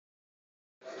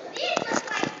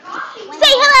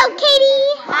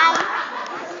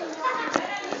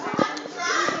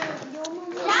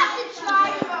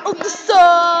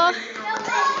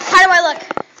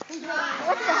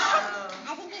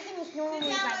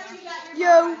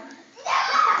Yo. Do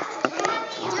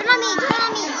it on me,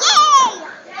 Yay!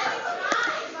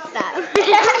 Stop.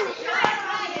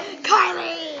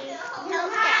 Kylie.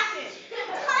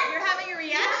 You're having a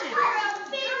reaction.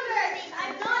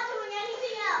 I'm not doing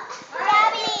anything else.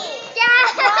 Gabby!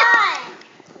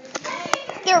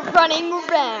 They're running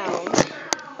around.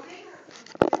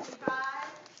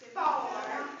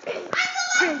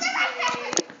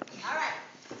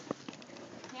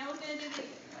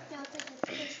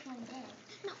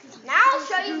 Now I'll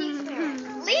show you the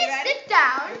experiment. Please sit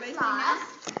down. I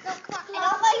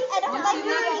don't like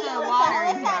the water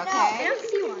in here, okay? I don't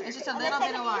see one. It's just a little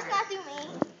bit of water. Okay. Just do me.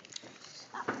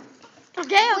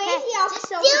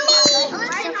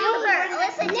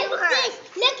 Listen to her.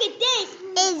 Look at this.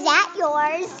 Is that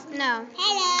yours? No.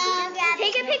 Hello.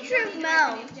 Take a picture of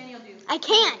Mo. I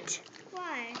can't.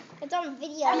 Why? It's on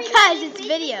video. Because it's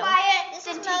video. Quiet. This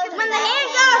is Mo. When the hand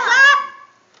goes up,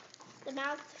 the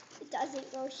mouth doesn't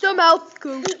go. The mouth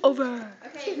goes over.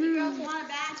 Okay, if you girls want a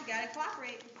badge, you gotta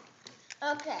cooperate.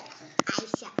 Okay. I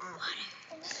shut up.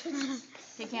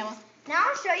 Hey, Campbell. Now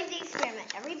I'll show you the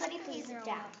experiment. Everybody please sit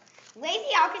down.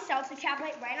 Lazy Alka-Seltz, the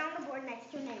tablet right on the board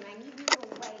next to your name. I need you to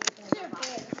weigh them. These are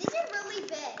big. These are really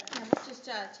big. Now, let's just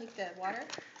take the water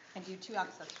and do 2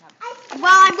 Alka-Seltz tablets. Well,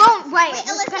 I won't wait. Wait,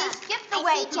 Alyssa, Skip the I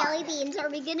wait. see jelly beans. Are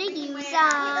we going to use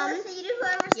Alyssa, you do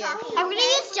whoever's talking. Are we going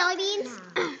to use jelly beans?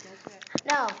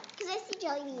 No. Because I see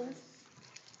jelly beans.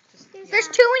 There's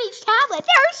 2 in each tablet.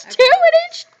 There's 2 in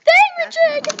each thing, That's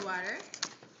Richard. the cold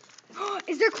water.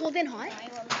 Is there cold and hot?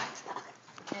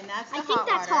 And that's the I think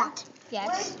that's water. hot. Yes.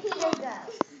 Where's Peter go?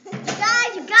 You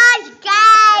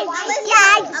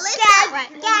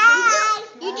guys.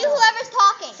 You do whoever's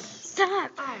talking.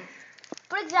 Stop.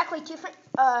 What exactly?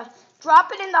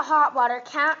 Drop it in the hot water.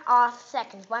 Count off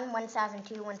seconds. 1, 1,000,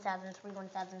 2, 1,000, 3,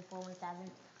 1,000, 4,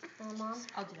 1,000. Mom.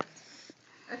 I'll do it.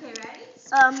 Okay, ready?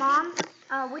 Mom.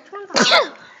 Which one's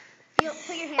hot?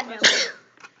 Put your hand over.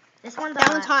 This one's That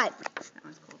hot. one's hot. That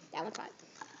one's cold. That one's hot.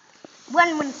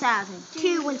 1, 1,000,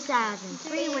 2, 1,000,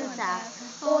 3, 1,000,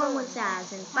 4,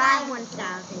 1,000, 5,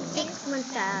 1,000, 6,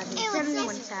 1,000, 7,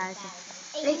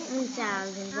 1,000, 8,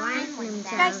 1,000, 9,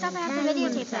 1,000. Guys, stop! I have to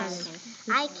videotape this.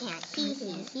 I can't.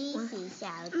 See,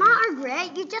 shout.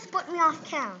 Margaret, you just put me off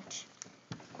count.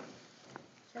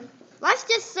 Let's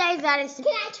just say that it's Can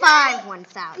I try? 5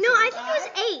 1,000. No, I think it was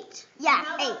 8. Yeah,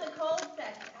 How 8. about the cold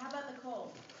section? How about the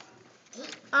cold?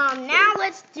 Now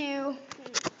let's do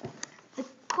the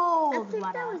cold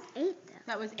water. 8.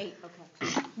 That was 8, okay.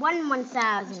 1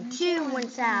 1,000, 2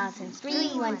 1,000, 3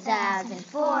 1,000,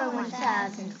 4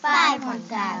 1,000, 5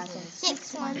 1,000,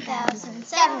 6 1,000,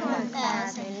 7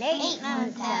 1,000, 8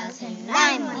 1,000,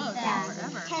 9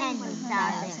 1,000, 10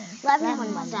 1,000,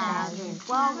 11 1,000,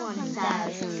 12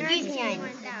 1,000, 13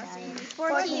 1,000,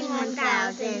 14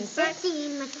 1,000,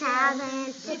 15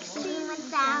 1,000, 16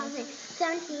 1,000,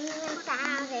 17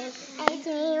 1,000,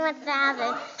 18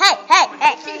 1,000. Hey!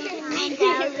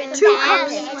 2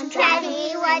 cups.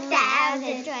 20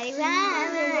 1,000,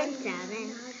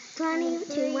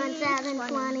 22 1,000,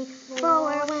 24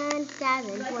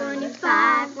 1,000,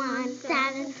 25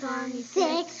 1,000,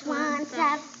 26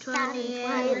 1,000,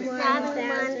 27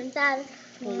 1,000,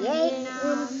 28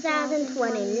 1,000,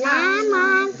 29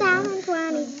 1,000,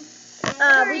 20.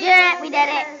 We did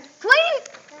it. 31,000.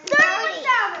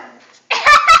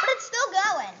 But it's still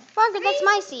going. Margaret, that's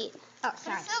my seat. Oh,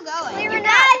 sorry. It's still going. You It's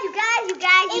guys.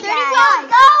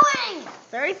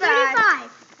 35.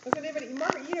 Okay, but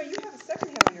Margaret, you have a second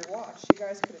hand on your watch. You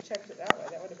guys could have checked it that way.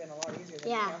 That would have been a lot easier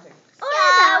than counting.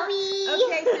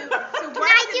 Okay, so Can what's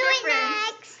I the do it difference?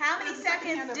 next? How many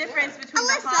seconds difference between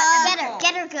the Alyssa. hot and the cold?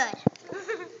 Get her good.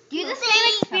 Do the same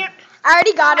experiment. I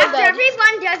already got it. After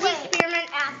everyone does the experiment,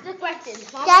 ask the question.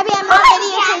 Gabby, I'm not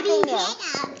videotaping you.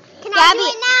 Can I do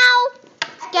it now?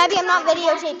 Gabby, I'm not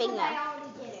videotaping you.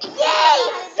 Yay!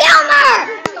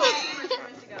 Filmer!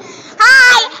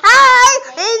 Hi!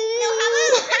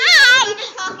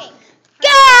 Talking.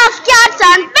 Girl Scouts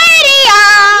on video!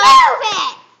 Move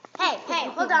it! Hey,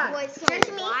 hold on. Turn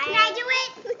to me. Can I do it?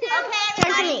 Okay, Turn to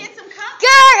everybody. me. Get some cups.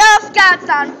 Girl Scouts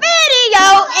on video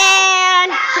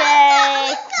and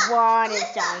take one is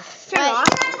done. Turn it off.